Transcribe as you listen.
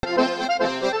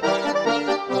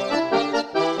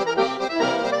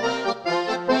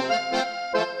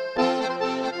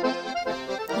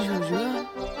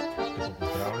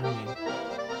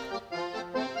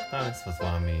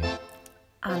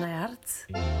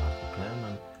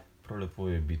lepo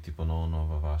je biti ponovno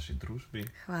v vaši družbi.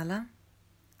 Hvala.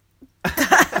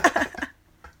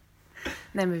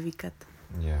 Ne me vikat.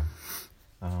 Ja.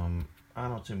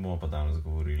 O čem bomo pa danes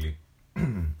govorili?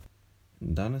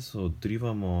 Danes se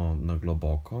odrivamo na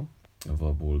globoko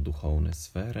v bolj duhovne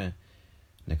sfere.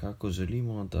 Nekako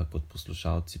želimo, da kot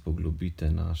poslušalci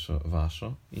poglobite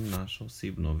vašo in našo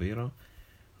osebno vero,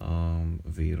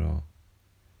 vero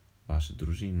vaše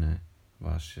družine,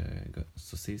 vaše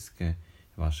soseske,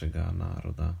 vašega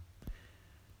naroda.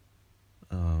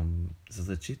 Za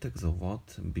začetek, za uvod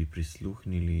bi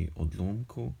prisluhnili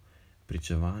odlomku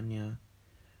pričevanja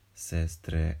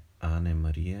sestre Ane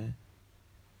Marije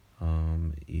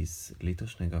iz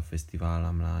letošnjega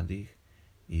festivala mladih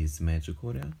iz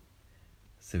Medžugorja.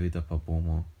 Seveda pa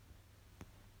bomo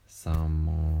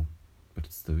samo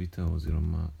predstavitev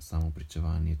oziroma samo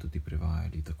pričevanje tudi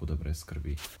prevajali, tako da brez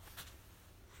skrbi.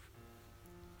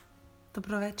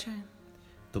 Dobro večer.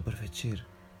 Dober večer.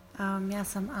 Jaz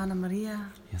sem Ana Marija.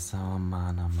 Jaz sem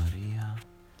Ana Marija.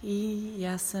 I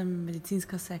jaz sem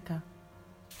medicinska seka.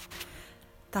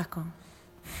 Tako.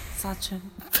 Sače.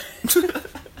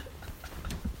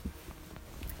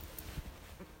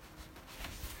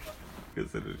 Kaj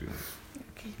se režimo?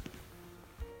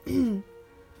 Okay.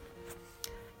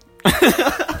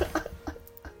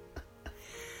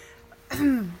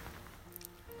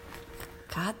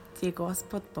 Kad je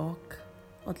Gospod Bog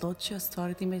odločil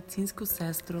stvoriti medicinsko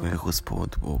sestro? Je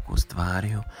Gospod Bog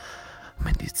ustvaril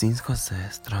medicinsko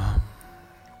sestro.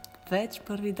 Več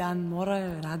prvi dan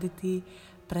morajo raditi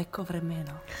preko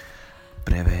vremena.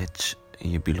 Preveč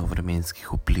je bilo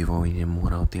vremenskih vplivov in je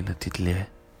moral delati dlje.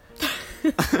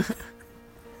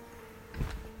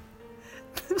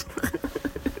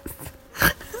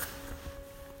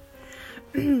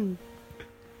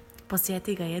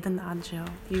 Posjeti ga jedan anđeo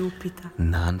i upita.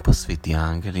 Nanj posveti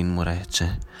angel in mu reče: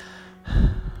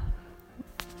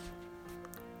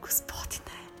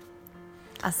 Gospodine,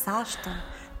 a zašto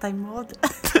taj mod?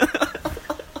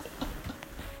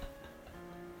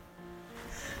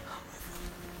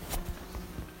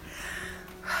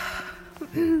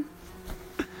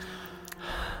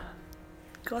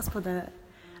 Gospodine,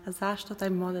 a zašto taj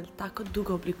model tako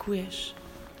dugo oblikuješ?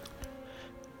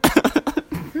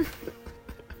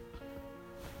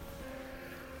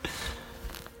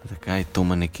 Zakaj to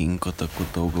manekinko tako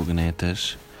dolgo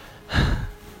gneteš?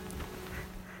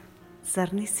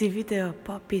 Zar nisi video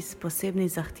popis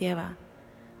posebnih zahtjeva?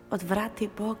 Odvrati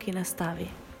Bog i nastavi.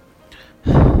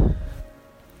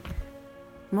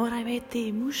 Mora imeti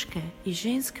i muške i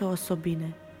ženske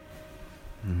osobine.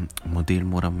 Model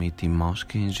mora imeti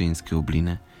moške in ženske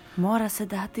obline. Mora se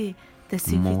dati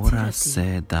desinficirati. Mora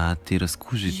se dati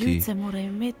razkužiti. Živce mora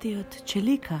imeti od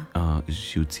čelika.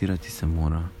 Živcirati se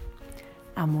mora.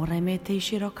 A mora imeti i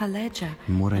široka leđa.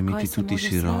 Mora na imeti koje se tudi može sve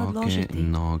široke odložiti.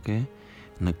 noge,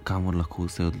 na kamor lahko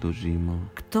vse odložimo.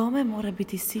 K tome mora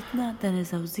biti sitna da ne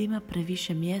zauzima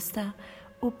previše mjesta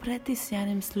u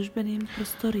pretisjanim službenim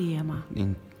prostorijama.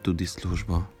 In tudi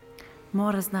službo.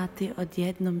 Mora znati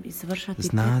odjednom izvršati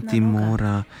Znati 5 naloga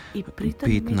mora i pritom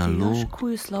 5 imeti nalog još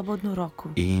koju slobodnu roku.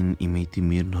 in imeti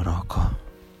mirno roko.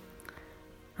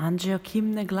 Anđeo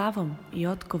kimne glavom i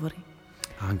odgovori.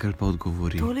 Angel pa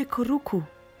odgovori: Toliko ruku,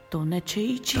 to neće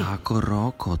ići. tako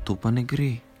roko, to pa ne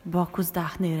gre. Bog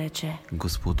uzdahne i reče.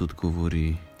 Gospod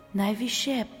odgovori: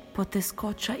 Najviše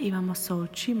poteskoća imamo sa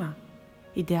očima.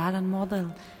 Idealan model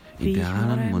bi ih idealen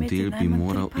morao imeti model bi najmanj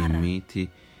moral 3 para. imeti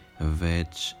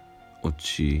več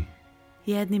oči.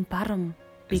 Jednim parom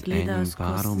bi Z gledao enim skozi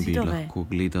parom bi zidove. lahko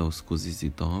gledal skozi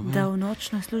zidove, Da u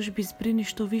noćnoj službi zbrini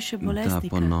što više da bolesnika.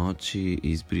 po noči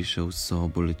izbriše vso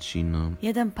bolečino.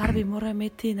 Jedan par bi morao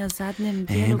imeti na zadnjem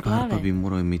dijelu En par pa glave. bi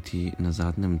moral imeti na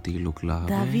zadnjem delu glave,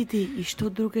 Da vidi i što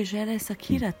druge žele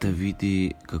sakirati. da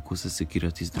vidi, kako se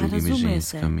sekirati z A drugimi razume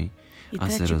se. ženskami. I A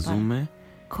se treći par, razume?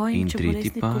 kojim In će tretji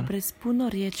bolesniku par, brez puno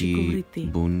riječi Ki govoriti.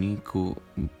 bolniku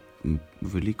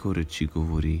veliko reči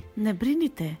govori: Ne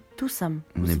brinite, tu sam,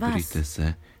 uz ne vas. brite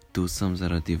se, tu sem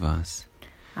zaradi vas.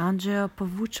 Anđeo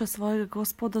povuče svojega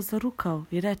gospoda za rukav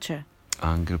i reče.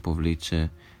 Angel povleče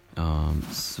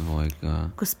svojega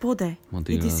Gospode,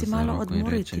 modela idi si za malo roko in reče: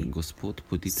 odmoriti. Gospod,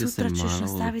 pojdite se Sutra ćeš malo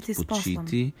nastaviti s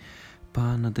odpočiti,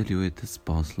 pa nadaljujete s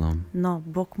poslom. No,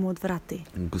 Bog mu odvrati.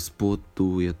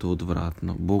 Gospodu je to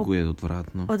odvratno, Bogu je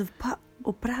odvratno.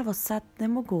 Upravo sad ne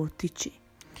mogu otići.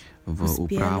 V uspjelo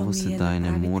upravo mi je sedaj ne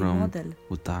napraviti moram model.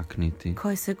 utakniti.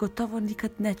 Koji se gotovo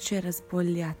nikad neće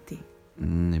razboljati.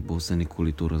 Ne bo se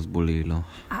nikoli to razbolelo.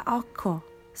 A oko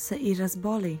se i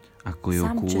razboli. Ako je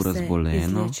Sam će oko se razboleno,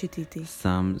 izliječiti.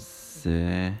 sam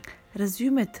se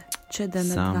Razumete, če da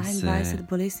na Sam 22 se-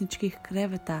 bolesničkih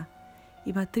kreveta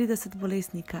ima 30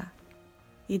 bolesnika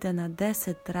ide na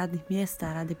 10 radnih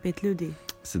mjesta radi 5 ljudi.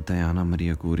 Sedaj Ana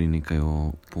Marija govori nekaj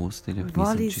o posteljah, Voli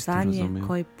nisem čisto zvanje razumel.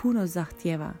 koje puno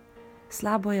zahtjeva.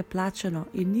 Slabo je plaćeno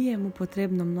i nije mu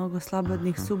potrebno mnogo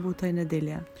slobodnih subota i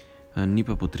nedelja. Ni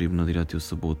pa potrebno delati v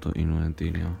soboto in v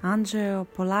nedeljo. Anđeo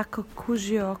polako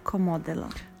kužio oko modelo.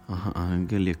 Aha,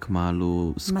 Angel je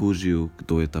kmalu skužil,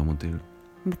 kdo je ta model.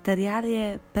 Materijal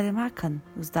je premakan,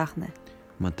 vzdahne.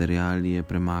 Material je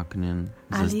premaknen,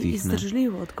 Ali zazdihne,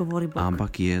 izdržljiv, odgovori Bog.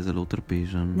 ampak je zelo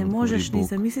trpežen. Ne možeš odgovori ni Bog.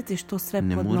 zamisliti što sve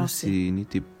Ne možeš podnosi. si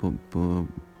niti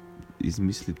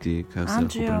izmisliti, kaj vse lahko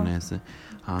Anđeo prenese.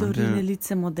 Dorine Angel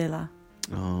lice modela.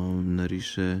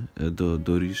 nariše,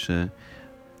 doriše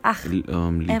Ah,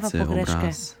 lice, evo pogreške.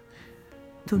 obraz.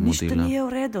 tu ništa modela. nije u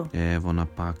redu. Evo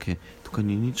napake. Tukaj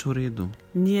ni nič v redu.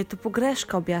 Nije tu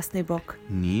pogreška, objasni Bog.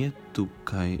 Nije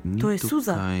tukaj, ni To je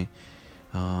suza. tukaj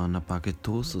napake,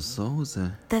 to so solze.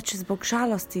 Teče zbog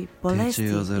žalosti, bolesti,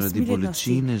 Tečejo zaradi usmiljenosti.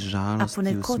 bolečine, žalosti,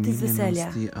 ponekod iz veselja.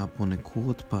 usmiljenosti, a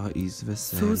ponekod pa iz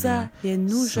veselja. Suza je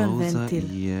nužan Solza ventil.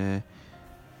 je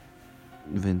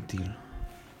ventil.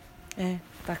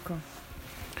 Tako.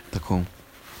 Tako.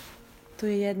 Tu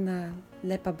je jedna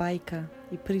lepa bajka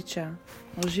i priča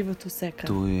o životu Seka.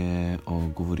 Tu je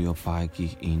govori o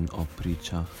pajkih in o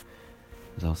pričah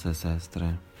za vse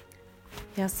sestre.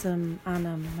 Ja sam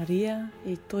Ana Marija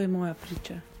i to je moja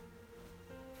priča.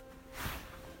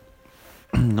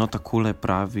 No, takole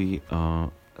pravi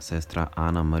sestra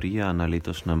Ana Marija na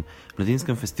letošnjem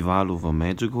mladinskem festivalu v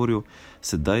Medžugorju.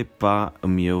 Sedaj pa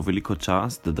mi je v veliko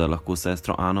čast, da lahko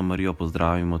sestro Ano Marijo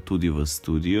pozdravimo tudi v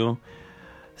studiu.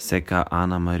 Seka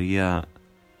Ana Marija,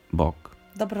 Bog.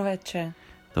 Dobro večer.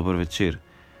 Dobar večer.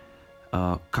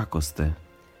 Kako ste?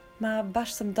 Ma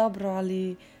baš sam dobro,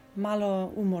 ali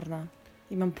malo umorna.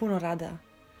 Imam puno rada.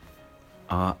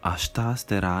 A šta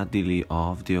ste radili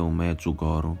ovdje u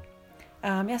Medžugoru?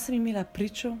 Ja sam imala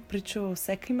priču o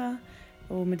sekima,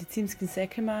 o medicinskim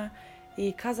sekima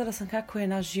i kazala sam kako je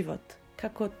naš život.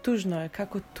 Kako tužno je,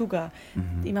 kako tuga.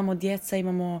 Imamo djeca,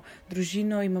 imamo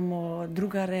družino, imamo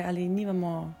drugare, ali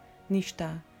nimamo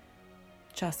ništa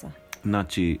časa.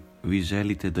 Znači, vi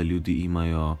želite da ljudi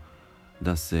imaju,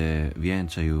 da se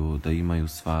vjenčaju, da imaju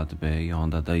svadbe i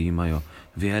onda da imaju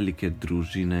velike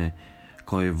družine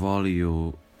koje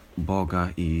voliju Boga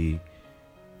i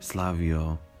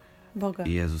slavio Boga.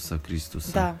 Jezusa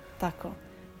Kristusa. Da,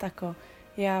 tako.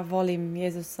 Ja volim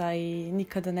Jezusa i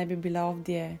nikada ne bi bila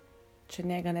ovdje, če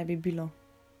njega ne bi bilo.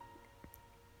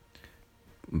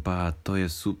 Pa to je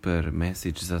super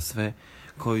message za sve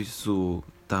koji su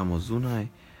tamo zunaj.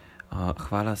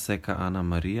 Hvala Seka Ana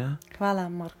Marija. Hvala,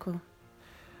 Marko.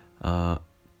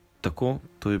 Tako,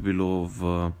 to je bilo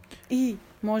v... I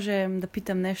možem da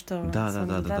pitam nešto Da,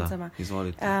 gledalcama?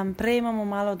 izvolite. Pre imamo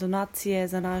malo donacije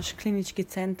za naš klinički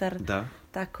centar, Da.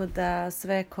 tako da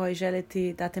sve koji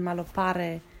želite date malo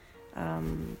pare,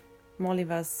 molim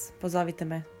vas, pozovite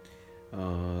me.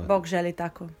 Bog želi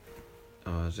tako.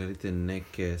 Želite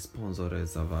neke sponzore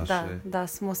za vaše? Da,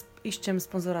 iščem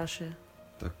sponzoraše.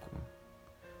 Tako.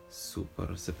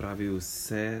 Super. Se pravi,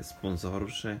 vse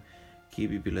sponzoruše, ki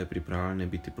bi bile pripravljene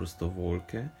biti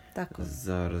prostovoljke Tako.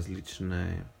 za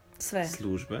različne Sve.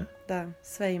 službe. Da,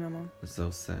 sve imamo. Za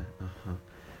vse. Aha.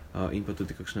 In pa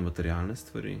tudi kakšne materialne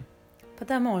stvari. Pa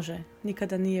da, može.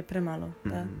 Nikada nije premalo.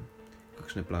 Da.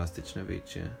 Kakšne plastične,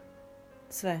 večje.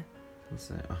 Sve.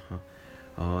 Vse. Aha.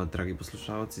 Dragi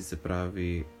poslušalci, se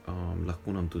pravi,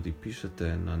 lahko nam tudi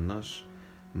pišete na naš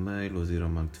mail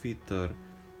oziroma Twitter,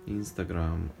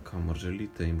 Instagram, kamor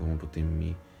želite in bomo potem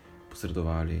mi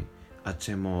posredovali, a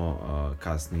ćemo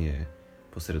kasnije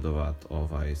posredovati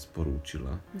ovaj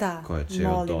sporočila, Da, koje će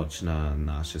doći na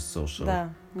naše social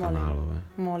kanalove.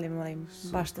 Molim.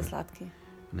 Super. Baš ste slatki.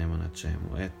 Nema na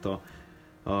čemu. Eto,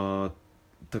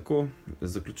 tako,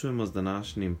 zaključujemo z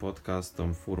današnjim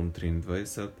podcastom Forum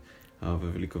 23.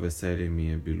 Veliko veselje mi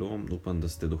je bilo, upam, da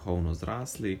ste duhovno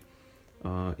zrasli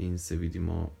in se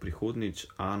vidimo prihodnič.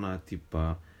 Ana, ti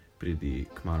pa pridi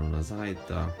kmalu nazaj,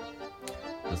 da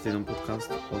naslednjem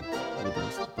podcastu od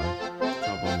skupaj.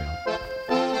 Čau, bom ja.